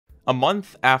A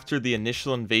month after the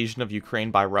initial invasion of Ukraine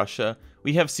by Russia,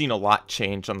 we have seen a lot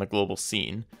change on the global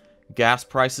scene. Gas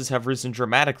prices have risen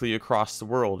dramatically across the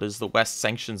world as the West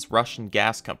sanctions Russian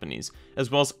gas companies,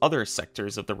 as well as other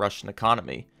sectors of the Russian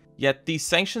economy. Yet these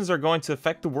sanctions are going to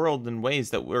affect the world in ways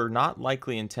that were not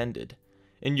likely intended.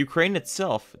 In Ukraine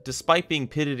itself, despite being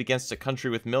pitted against a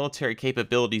country with military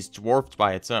capabilities dwarfed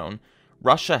by its own,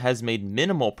 Russia has made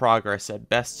minimal progress at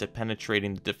best at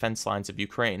penetrating the defense lines of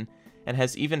Ukraine, and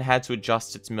has even had to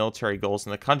adjust its military goals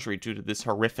in the country due to this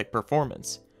horrific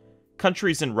performance.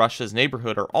 Countries in Russia's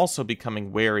neighborhood are also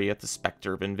becoming wary at the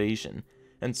specter of invasion,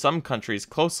 and some countries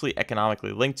closely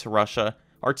economically linked to Russia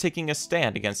are taking a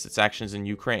stand against its actions in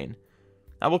Ukraine.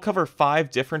 I will cover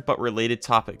 5 different but related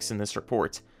topics in this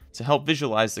report to help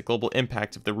visualize the global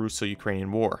impact of the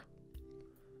Russo-Ukrainian War.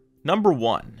 Number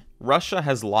 1. Russia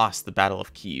has lost the Battle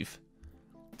of Kyiv.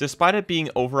 Despite it being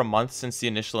over a month since the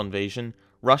initial invasion,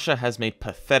 Russia has made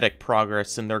pathetic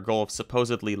progress in their goal of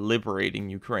supposedly liberating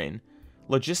Ukraine.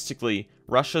 Logistically,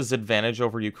 Russia's advantage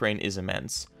over Ukraine is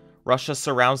immense. Russia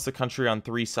surrounds the country on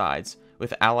 3 sides,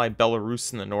 with ally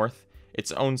Belarus in the north,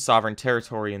 its own sovereign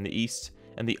territory in the east,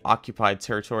 and the occupied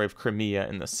territory of Crimea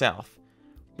in the south.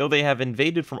 Though they have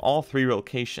invaded from all 3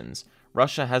 locations,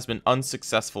 Russia has been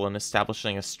unsuccessful in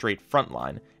establishing a straight front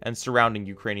line and surrounding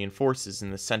Ukrainian forces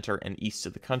in the center and east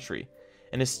of the country,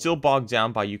 and is still bogged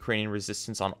down by Ukrainian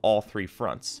resistance on all 3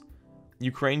 fronts.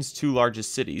 Ukraine's 2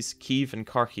 largest cities, Kyiv and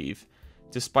Kharkiv,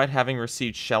 despite having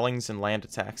received shellings and land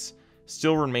attacks,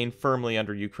 still remain firmly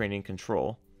under Ukrainian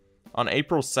control. On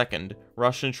April 2nd,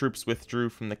 Russian troops withdrew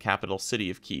from the capital city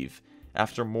of Kyiv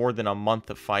after more than a month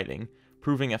of fighting,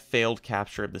 proving a failed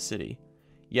capture of the city.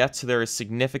 Yet there is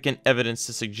significant evidence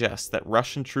to suggest that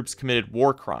Russian troops committed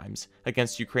war crimes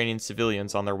against Ukrainian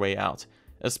civilians on their way out,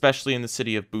 especially in the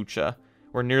city of Bucha,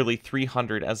 where nearly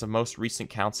 300 as of most recent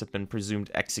counts have been presumed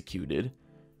executed.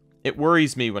 It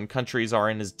worries me when countries are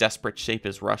in as desperate shape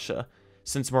as Russia,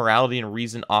 since morality and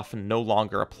reason often no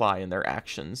longer apply in their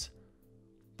actions.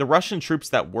 The Russian troops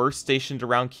that were stationed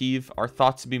around Kyiv are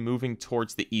thought to be moving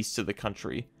towards the east of the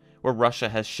country, where Russia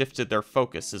has shifted their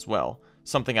focus as well,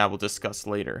 something I will discuss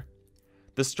later.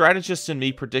 The strategist in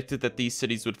me predicted that these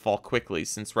cities would fall quickly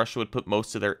since Russia would put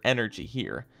most of their energy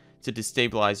here to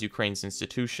destabilize Ukraine's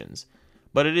institutions,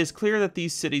 but it is clear that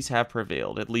these cities have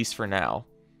prevailed, at least for now.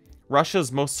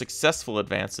 Russia's most successful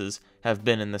advances have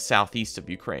been in the southeast of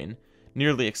Ukraine,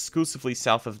 nearly exclusively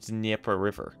south of the Dnieper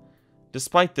River.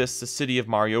 Despite this, the city of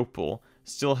Mariupol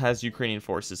still has Ukrainian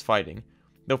forces fighting,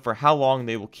 though for how long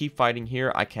they will keep fighting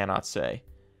here I cannot say.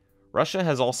 Russia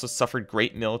has also suffered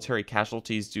great military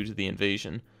casualties due to the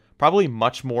invasion, probably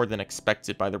much more than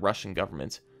expected by the Russian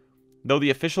government. Though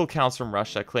the official counts from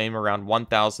Russia claim around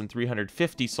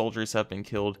 1,350 soldiers have been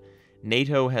killed,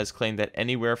 NATO has claimed that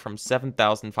anywhere from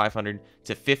 7,500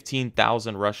 to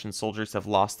 15,000 Russian soldiers have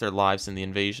lost their lives in the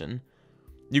invasion.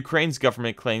 Ukraine's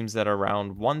government claims that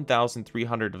around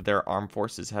 1,300 of their armed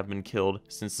forces have been killed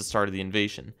since the start of the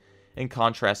invasion, in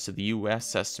contrast to the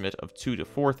US estimate of 2,000 to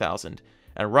 4,000,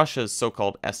 and Russia's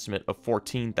so-called estimate of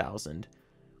 14,000.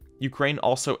 Ukraine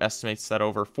also estimates that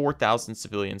over 4,000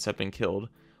 civilians have been killed,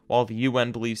 while the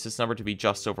UN believes this number to be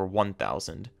just over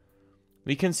 1,000.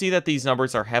 We can see that these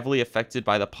numbers are heavily affected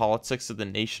by the politics of the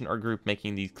nation or group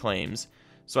making these claims,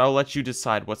 so I'll let you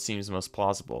decide what seems most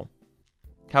plausible.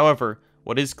 However,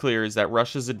 what is clear is that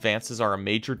Russia's advances are a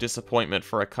major disappointment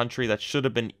for a country that should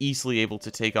have been easily able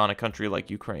to take on a country like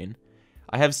Ukraine.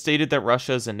 I have stated that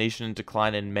Russia is a nation in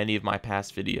decline in many of my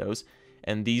past videos,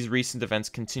 and these recent events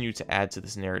continue to add to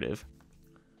this narrative.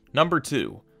 Number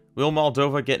 2. Will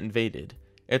Moldova get invaded?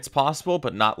 It's possible,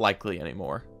 but not likely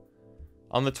anymore.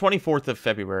 On the 24th of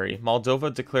February,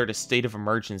 Moldova declared a state of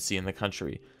emergency in the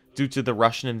country due to the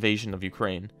Russian invasion of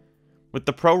Ukraine. With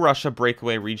the pro-Russia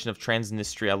breakaway region of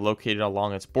Transnistria located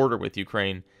along its border with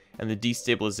Ukraine, and the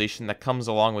destabilization that comes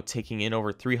along with taking in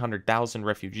over 300,000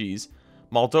 refugees,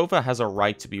 Moldova has a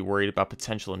right to be worried about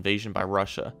potential invasion by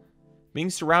Russia. Being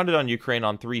surrounded on Ukraine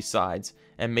on 3 sides,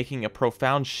 and making a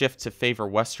profound shift to favor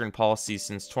Western policies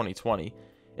since 2020,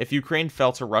 if Ukraine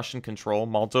fell to Russian control,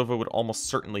 Moldova would almost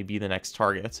certainly be the next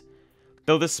target.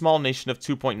 Though this small nation of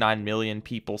 2.9 million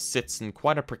people sits in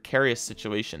quite a precarious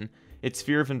situation, its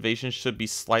fear of invasion should be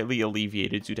slightly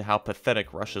alleviated due to how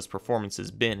pathetic Russia's performance has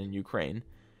been in Ukraine.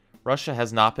 Russia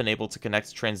has not been able to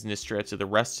connect Transnistria to the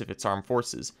rest of its armed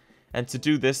forces, and to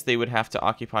do this they would have to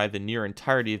occupy the near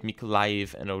entirety of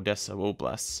Mykolaiv and Odessa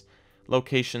oblasts,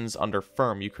 locations under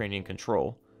firm Ukrainian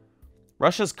control.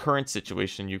 Russia's current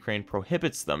situation in Ukraine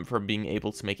prohibits them from being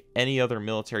able to make any other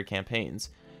military campaigns,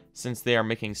 since they are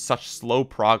making such slow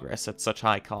progress at such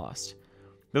high cost.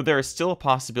 Though there is still a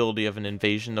possibility of an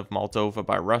invasion of Moldova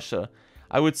by Russia,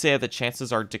 I would say that the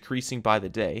chances are decreasing by the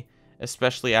day,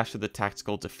 especially after the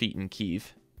tactical defeat in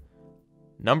Kyiv.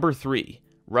 Number 3.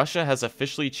 Russia has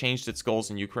officially changed its goals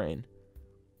in Ukraine.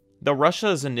 Though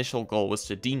Russia's initial goal was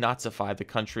to denazify the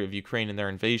country of Ukraine in their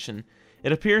invasion,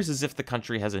 it appears as if the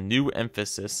country has a new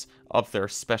emphasis of their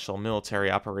special military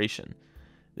operation.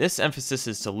 This emphasis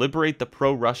is to liberate the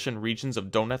pro-Russian regions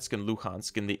of Donetsk and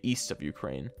Luhansk in the east of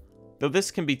Ukraine. Though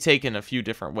this can be taken a few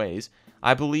different ways,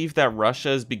 I believe that Russia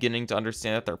is beginning to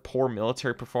understand that their poor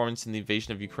military performance in the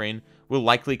invasion of Ukraine will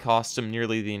likely cost them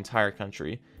nearly the entire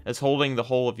country, as holding the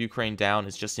whole of Ukraine down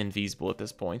is just infeasible at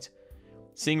this point.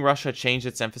 Seeing Russia change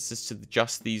its emphasis to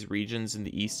just these regions in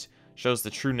the east shows the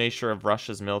true nature of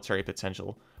Russia's military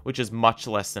potential, which is much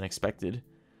less than expected.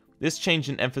 This change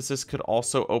in emphasis could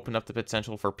also open up the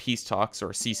potential for peace talks or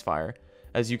a ceasefire,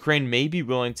 as Ukraine may be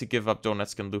willing to give up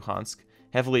Donetsk and Luhansk,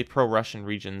 heavily pro-Russian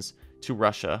regions, to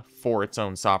Russia for its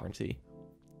own sovereignty.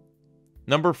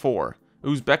 Number 4.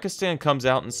 Uzbekistan comes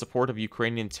out in support of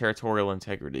Ukrainian territorial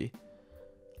integrity.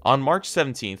 On March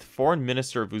 17th, Foreign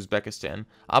Minister of Uzbekistan,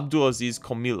 Abdulaziz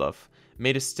Komilov,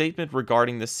 made a statement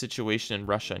regarding this situation in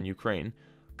Russia and Ukraine,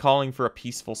 calling for a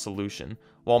peaceful solution,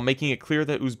 while making it clear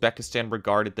that Uzbekistan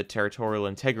regarded the territorial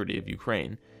integrity of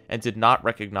Ukraine, and did not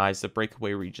recognize the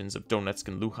breakaway regions of Donetsk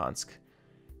and Luhansk.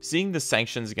 Seeing the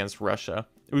sanctions against Russia,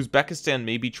 Uzbekistan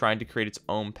may be trying to create its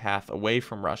own path away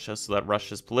from Russia so that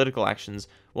Russia's political actions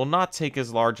will not take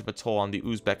as large of a toll on the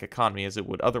Uzbek economy as it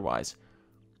would otherwise.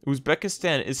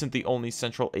 Uzbekistan isn't the only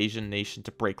Central Asian nation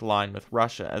to break line with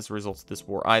Russia as a result of this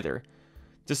war either.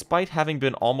 Despite having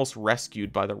been almost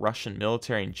rescued by the Russian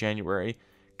military in January,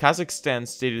 Kazakhstan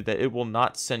stated that it will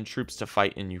not send troops to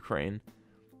fight in Ukraine.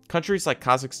 Countries like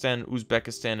Kazakhstan,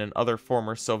 Uzbekistan, and other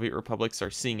former Soviet republics are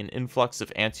seeing an influx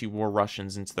of anti-war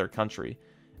Russians into their country,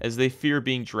 as they fear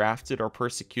being drafted or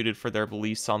persecuted for their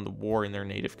beliefs on the war in their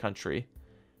native country.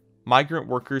 Migrant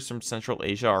workers from Central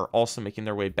Asia are also making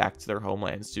their way back to their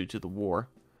homelands due to the war.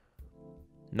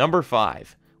 Number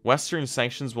 5. Western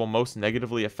sanctions will most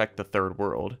negatively affect the Third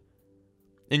World.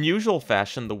 In usual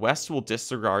fashion, the West will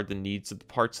disregard the needs of the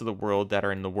parts of the world that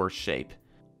are in the worst shape.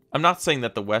 I'm not saying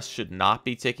that the West should not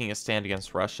be taking a stand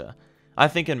against Russia. I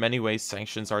think in many ways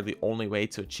sanctions are the only way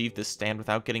to achieve this stand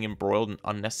without getting embroiled in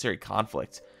unnecessary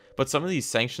conflict, but some of these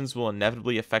sanctions will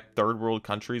inevitably affect third world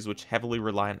countries which heavily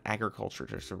rely on agriculture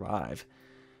to survive.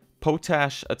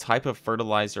 Potash, a type of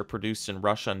fertilizer produced in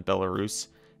Russia and Belarus,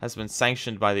 has been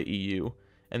sanctioned by the EU,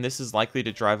 and this is likely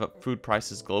to drive up food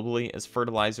prices globally as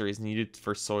fertilizer is needed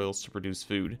for soils to produce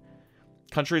food.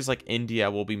 Countries like India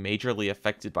will be majorly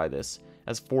affected by this,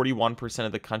 as 41%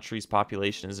 of the country's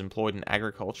population is employed in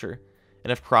agriculture,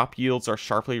 and if crop yields are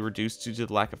sharply reduced due to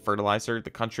the lack of fertilizer, the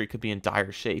country could be in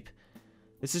dire shape.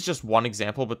 This is just one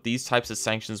example, but these types of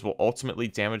sanctions will ultimately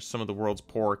damage some of the world's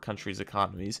poorer countries'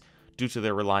 economies due to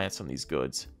their reliance on these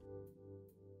goods.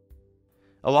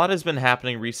 A lot has been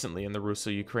happening recently in the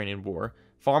Russo-Ukrainian war,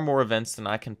 far more events than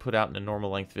I can put out in a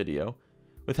normal length video.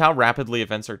 With how rapidly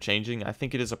events are changing, I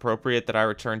think it is appropriate that I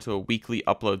return to a weekly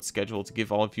upload schedule to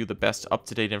give all of you the best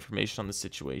up-to-date information on the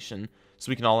situation, so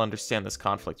we can all understand this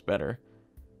conflict better.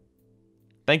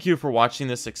 Thank you for watching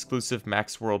this exclusive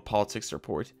Max World Politics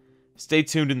report. Stay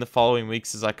tuned in the following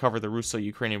weeks as I cover the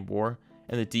Russo-Ukrainian war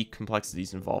and the deep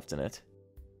complexities involved in it.